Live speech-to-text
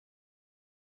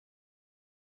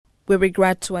We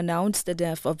regret to announce the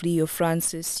death of Leo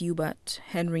Francis Hubert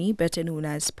Henry, better known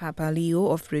as Papa Leo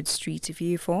of Bridge Street,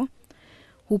 Vieux,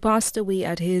 who passed away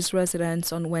at his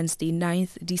residence on Wednesday,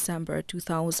 9th December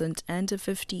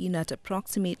 2015 at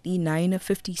approximately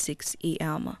 9:56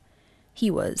 a.m.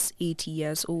 He was 80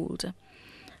 years old.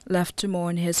 Left to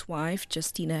mourn his wife,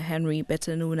 Justina Henry,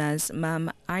 better known as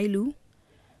Mam Ailu.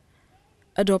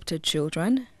 Adopted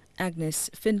children, Agnes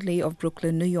Findlay of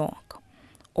Brooklyn, New York,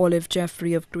 Olive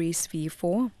Jeffrey of Grace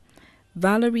Vieux,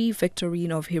 Valerie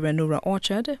Victorine of Hiranura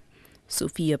Orchard,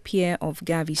 Sophia Pierre of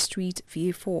Gavy Street,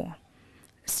 Vieux,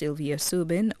 Sylvia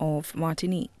Subin of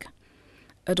Martinique.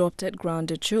 Adopted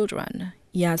grandchildren,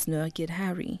 Yasna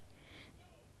Gidhari,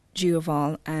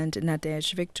 Gioval and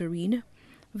Nadej Victorine,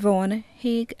 Vaughn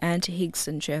Haig and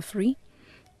Higson Jeffrey,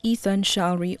 Ethan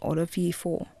Shalry of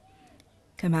Vieux,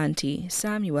 Kamanti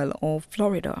Samuel of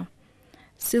Florida,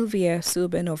 Sylvia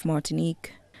Subin of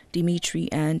Martinique, Dimitri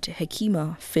and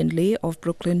Hakima Findlay of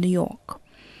Brooklyn, New York.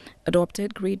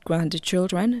 Adopted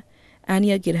great-grandchildren,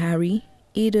 Anya Gidhari,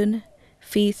 Aiden,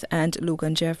 Faith and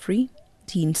Logan Jeffrey,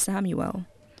 Dean Samuel.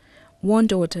 One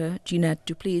daughter, Jeanette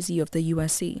Duplessis of the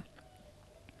USA.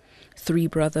 Three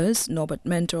brothers, Norbert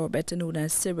Mentor, better known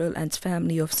as Cyril and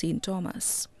family of St.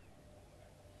 Thomas.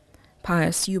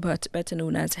 Pius Hubert, better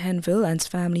known as Henville and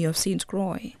family of St.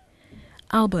 Croix.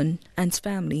 Alban and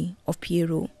family of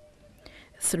Pierrot.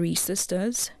 Three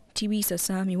sisters, Teresa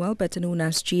Samuel, better known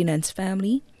as Jane and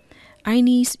family,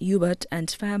 Inez Hubert and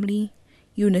family,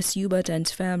 Eunice Hubert and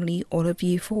family, all of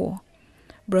Vieux.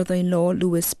 Brother-in-law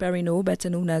Louis Perrineau, better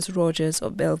known as Rogers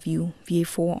of Bellevue,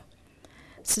 Vieux.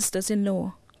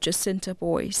 Sisters-in-law Jacinta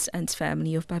Boyce and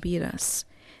family of Barbados,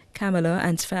 Camilla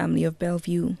and family of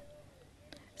Bellevue.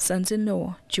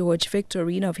 Sons-in-law George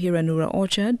Victorine of Hiranura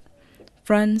Orchard,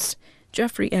 Franz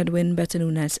Jeffrey Edwin, better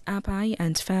known as Apai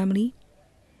and family,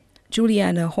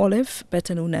 Juliana Olive,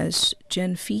 better known as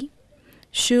Genfi,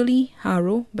 Shirley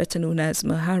Harrow, better known as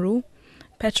Maharo,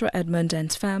 Petra Edmund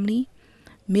and family,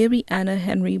 Mary Anna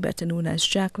Henry, better known as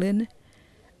Jacqueline,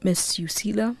 Miss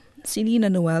Usila, Selena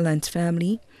Noel and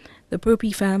family, the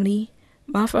Purpey family,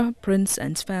 Martha Prince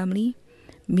and family,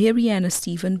 Mary Anna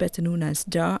Stephen, better known as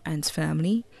Dar and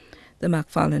family, the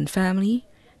McFarlane family,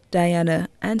 Diana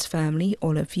and family,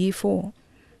 all of Vieux,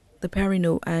 the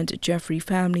Perrineau and Jeffrey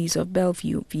families of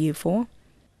Bellevue,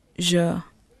 Vieux,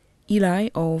 Eli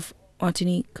of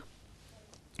Martinique,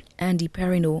 Andy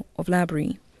Perrineau of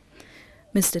Labrie,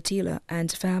 Mr. Taylor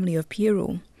and family of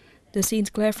Pierrot, the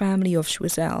St. Clair family of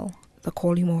Choiseul, the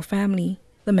Collymore family,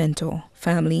 the Mentor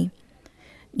family,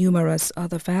 numerous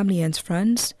other family and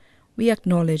friends, we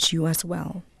acknowledge you as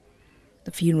well.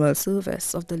 The funeral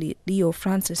service of the late Leo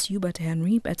Francis Hubert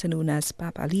Henry, better known as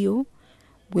Papa Leo,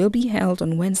 will be held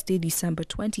on Wednesday, December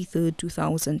 23,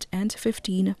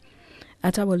 2015,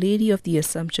 at Our Lady of the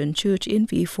Assumption Church in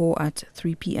Vieux at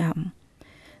 3 p.m.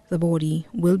 The body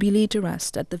will be laid to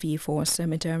rest at the Vieux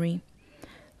Cemetery.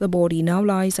 The body now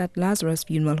lies at Lazarus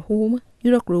Funeral Home,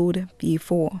 York Road,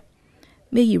 Vieux.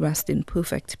 May he rest in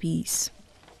perfect peace.